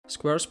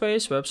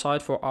Squarespace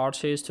website for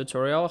artists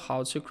tutorial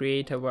how to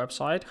create a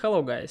website.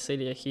 Hello guys,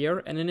 Celia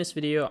here, and in this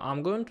video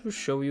I'm going to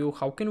show you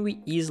how can we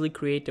easily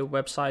create a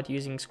website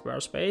using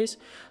Squarespace.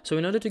 So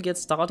in order to get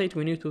started,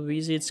 we need to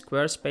visit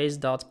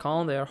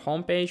squarespace.com, their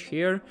homepage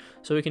here,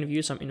 so we can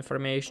view some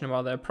information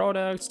about their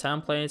products,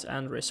 templates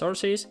and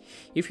resources.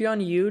 If you are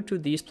new to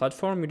this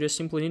platform, you just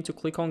simply need to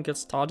click on get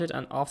started,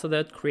 and after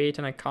that create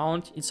an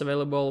account. It's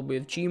available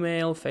with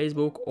Gmail,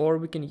 Facebook, or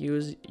we can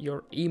use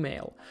your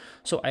email.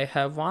 So I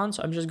have one,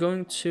 so I'm just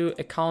going to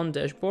account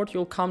dashboard.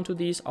 You'll come to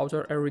this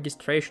after a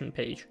registration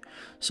page.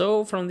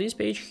 So from this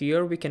page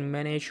here, we can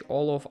manage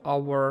all of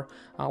our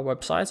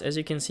websites. As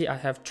you can see, I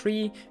have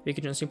 3. We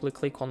can just simply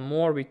click on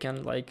more. We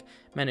can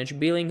manage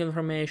billing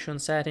information,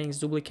 settings,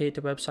 duplicate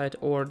the website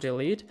or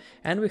delete.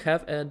 And we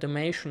have a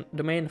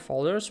domain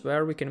folders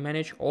where we can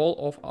manage all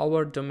of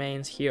our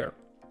domains here.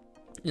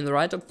 In the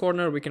right top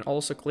corner, we can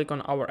also click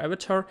on our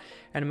avatar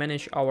and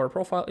manage our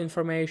profile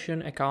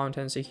information, account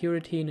and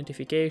security,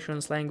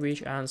 notifications,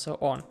 language, and so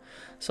on.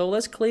 So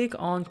let's click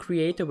on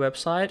create a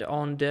website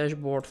on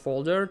dashboard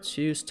folder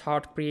to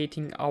start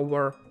creating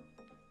our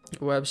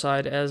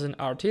website as an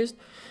artist.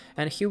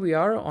 And here we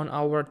are on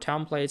our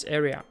templates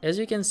area. As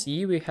you can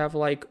see, we have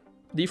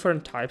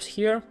different types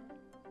here,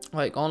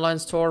 like online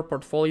store,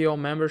 portfolio,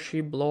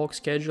 membership, blog,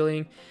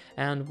 scheduling,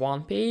 and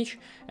one page.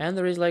 And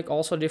there is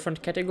also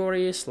different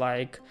categories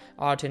like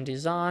art and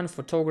design,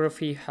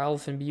 photography,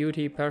 health and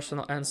beauty,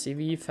 personal and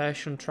CV,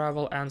 fashion,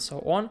 travel, and so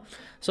on.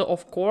 So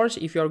of course,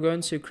 if you are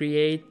going to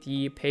create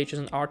the page as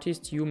an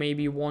artist, you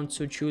maybe want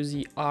to choose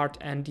the art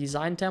and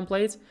design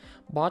templates,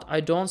 but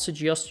I don't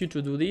suggest you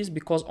to do this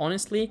because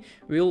honestly,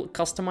 we'll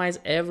customize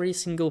every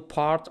single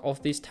part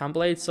of this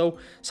template. So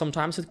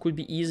sometimes it could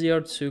be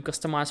easier to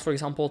customize, for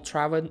example,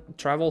 travel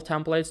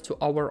templates to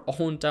our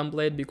own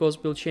template,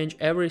 because we'll change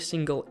every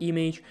single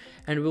image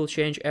and we'll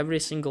change every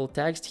single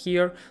text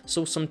here.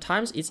 So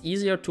sometimes it's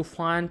easier to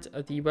find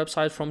the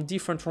website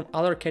from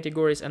other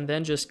categories and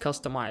then just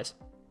customize.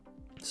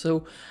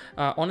 So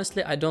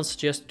honestly, I don't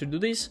suggest to do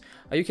this.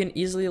 You can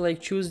easily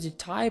choose the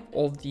type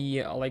of the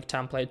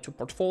template to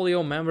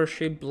portfolio,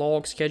 membership,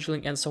 blog,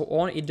 scheduling, and so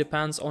on. It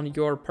depends on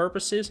your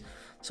purposes.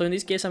 So in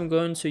this case, I'm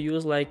going to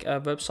use a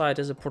website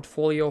as a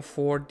portfolio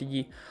for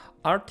the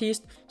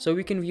artist. So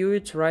we can view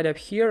it right up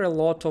here. A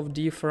lot of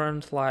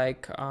different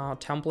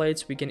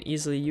templates we can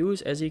easily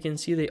use. As you can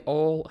see, they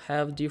all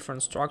have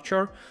different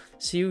structure,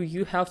 so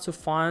you have to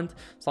find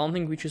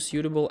something which is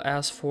suitable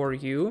as for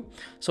you.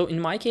 So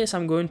in my case,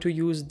 I'm going to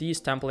use this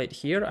template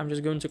here. I'm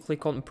just going to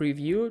click on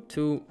preview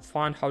to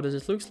find how does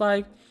it looks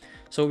like,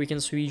 so we can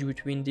switch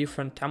between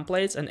different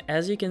templates. And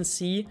as you can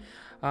see,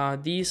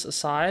 this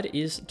site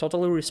is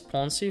totally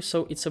responsive,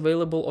 so it's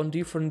available on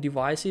different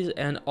devices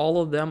and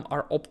all of them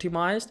are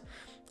optimized.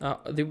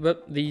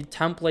 The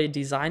template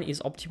design is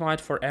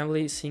optimized for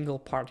every single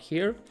part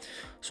here.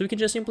 So we can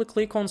just simply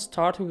click on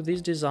start with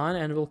this design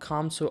and we'll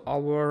come to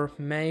our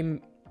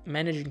main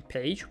managing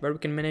page where we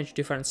can manage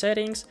different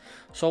settings.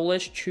 So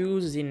let's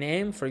choose the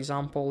name. For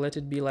example, let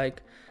it be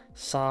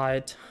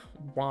site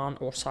 1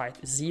 or site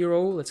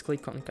 0. Let's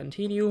click on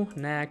continue,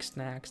 next,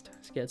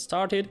 let's get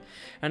started.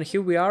 And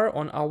here we are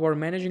on our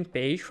managing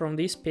page. From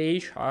this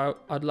page,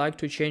 I'd like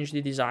to change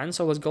the design.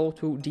 So let's go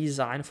to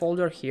design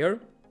folder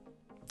here.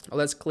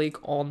 Let's click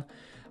on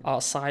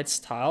site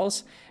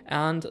styles,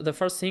 and the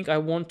first thing I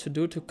want to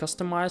do to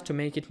customize to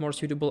make it more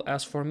suitable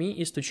as for me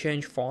is to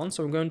change fonts.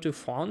 So I'm going to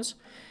fonts,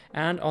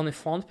 and on the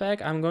font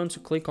pack I'm going to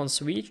click on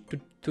switch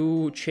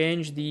to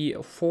change the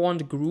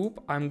font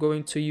group I'm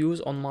going to use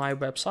on my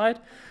website.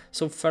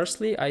 So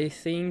firstly, I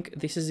think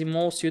this is the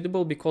most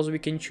suitable because we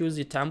can choose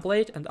the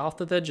template and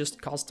after that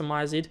just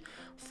customize it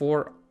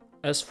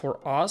as for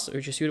us,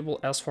 which is suitable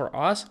as for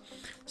us.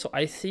 So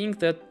I think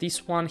that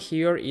this one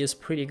here is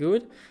pretty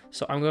good.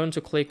 So I'm going to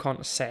click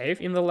on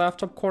save in the left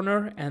top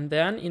corner, and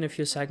then in a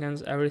few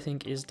seconds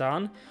everything is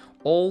done.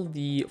 All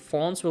the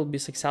fonts will be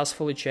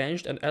successfully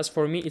changed, and as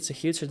for me, it's a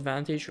huge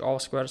advantage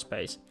of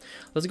Squarespace.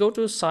 Let's go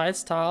to site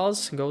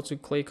styles, go to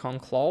click on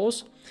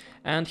close,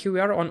 and here we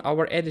are on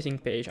our editing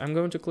page. I'm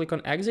going to click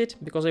on exit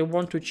because I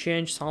want to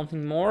change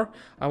something more.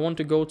 I want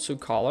to go to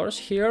colors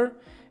here,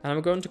 and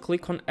I'm going to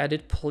click on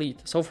edit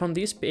palette. So from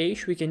this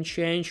page, we can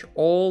change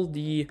all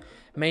the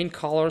main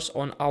colors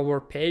on our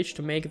page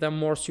to make them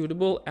more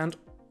suitable. And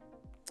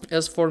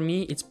as for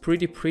me, it's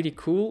pretty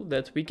cool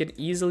that we can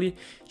easily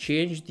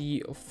change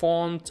the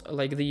font,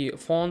 the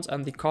fonts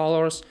and the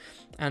colors,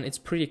 and it's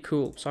pretty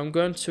cool. So I'm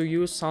going to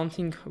use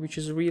something which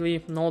is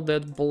really not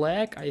that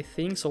black, I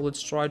think. So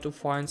let's try to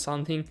find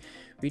something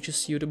which is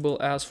suitable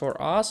as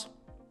for us.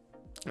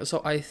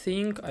 So I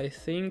think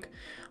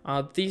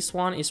this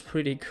one is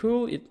pretty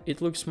cool.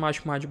 It looks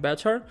much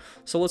better.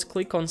 So let's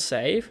click on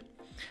save,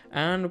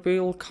 and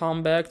we'll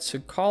come back to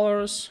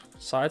colors,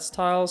 site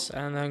styles,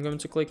 and I'm going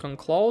to click on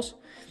close.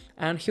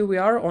 And here we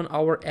are on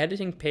our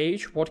editing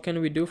page. What can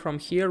we do from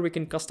here? We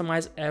can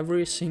customize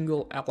every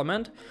single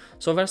element.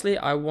 So firstly,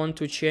 I want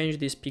to change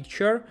this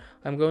picture.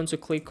 I'm going to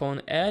click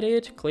on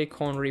edit, click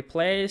on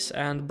replace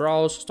and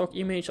browse stock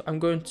image. I'm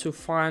going to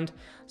find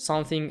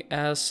something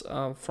as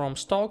from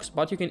stocks,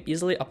 but you can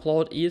easily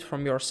upload it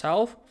from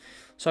yourself.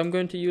 So I'm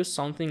going to use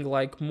something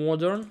like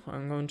modern.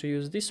 I'm going to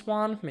use this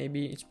one.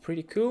 Maybe it's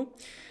pretty cool.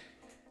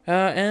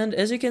 And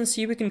as you can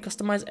see, we can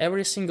customize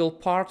every single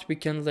part. We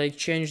can like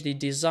change the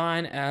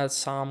design, add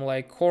some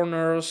like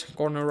corners,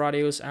 corner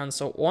radius and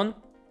so on.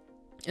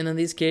 And in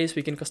this case,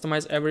 we can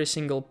customize every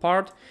single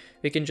part.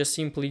 We can just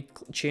simply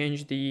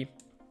change the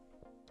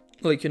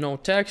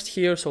text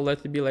here. So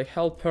let it be like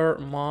helper,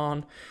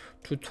 man,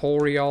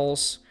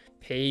 tutorials,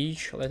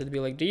 page, let it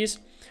be like this.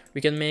 We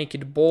can make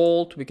it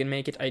bold, we can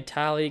make it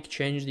italic,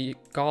 change the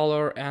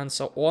color and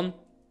so on.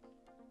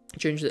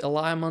 Change the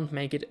alignment,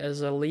 make it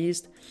as a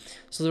list.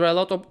 So there are a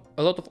lot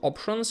of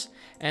options,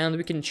 and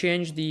we can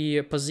change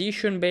the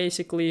position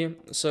basically.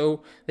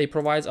 So they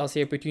provide us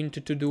the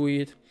opportunity to do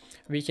it.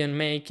 We can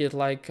make it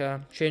like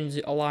change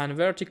the align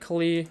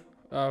vertically,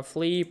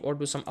 flip, or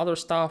do some other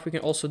stuff. We can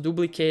also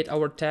duplicate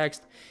our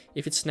text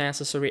if it's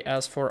necessary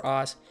as for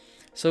us.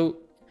 So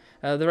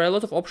there are a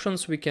lot of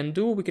options we can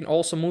do. We can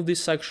also move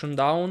this section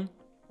down.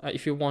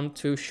 If you want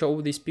to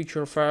show this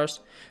picture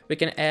first, we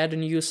can add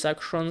new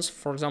sections.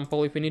 For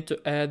example, if we need to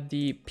add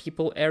the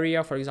people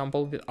area, for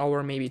example, with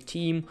our maybe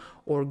team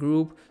or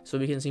group, so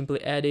we can simply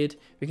add it.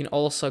 We can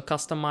also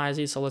customize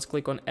it. So let's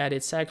click on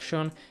edit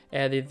section,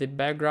 edit the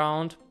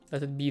background,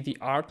 let it be the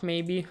art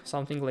maybe,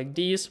 something like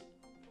this.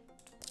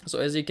 So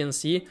as you can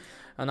see,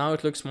 and now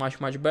it looks much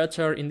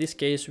better. In this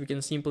case, we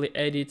can simply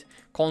edit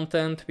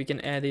content. We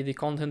can edit the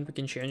content. We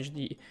can change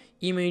the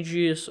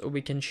images.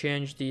 We can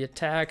change the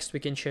text. We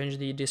can change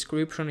the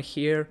description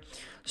here.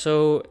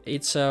 So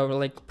it's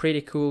like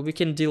pretty cool. We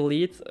can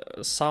delete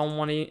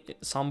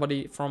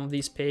somebody from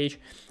this page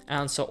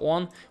and so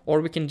on,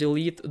 or we can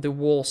delete the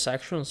whole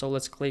section. So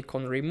let's click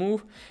on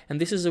remove, and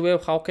this is the way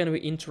of how can we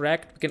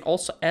interact. We can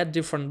also add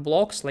different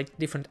blocks, like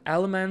different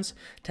elements,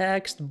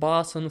 text,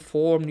 button,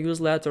 form,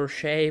 newsletter,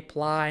 shape,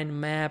 line,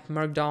 map,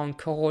 markdown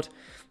code,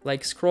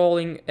 like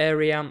scrolling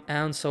area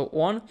and so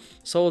on.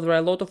 So there are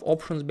a lot of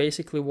options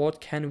basically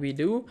what can we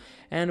do,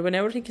 and when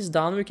everything is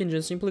done we can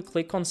just simply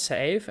click on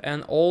save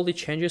and all the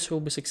changes will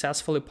be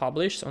successfully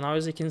published. So now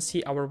as you can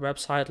see, our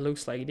website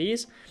looks like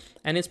this,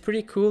 and it's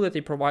pretty cool that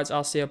it provides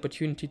us the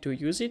opportunity to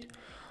use it.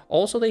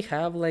 Also, they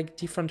have like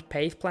different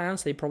paid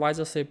plans. They provide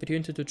us the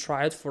opportunity to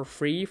try it for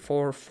free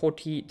for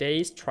 40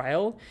 days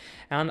trial.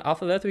 And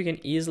after that, we can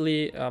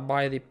easily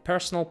buy the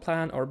personal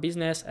plan or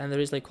business. And there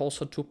is like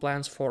also 2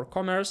 plans for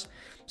commerce.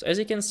 So as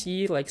you can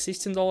see, like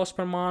 $16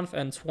 per month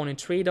and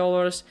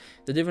 $23.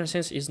 The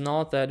differences is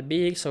not that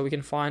big. So we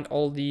can find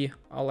all the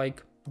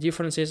like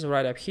differences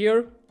right up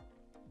here.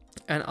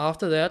 And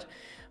after that,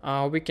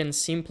 we can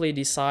simply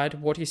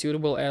decide what is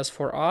suitable as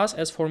for us.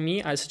 As for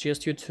me, I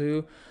suggest you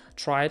to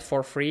try it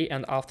for free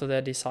and after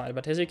that decide.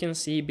 But as you can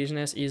see,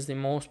 business is the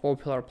most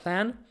popular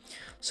plan.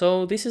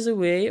 So this is a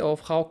way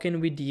of how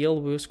can we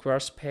deal with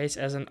Squarespace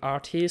as an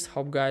artist.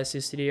 Hope guys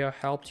this video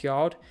helped you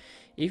out.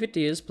 If it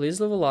is, please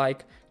leave a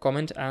like,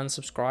 comment and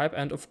subscribe.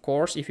 And of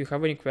course, if you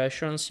have any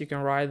questions, you can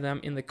write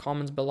them in the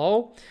comments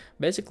below.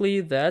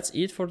 Basically, that's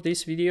it for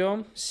this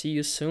video. See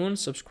you soon,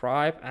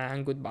 subscribe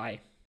and goodbye.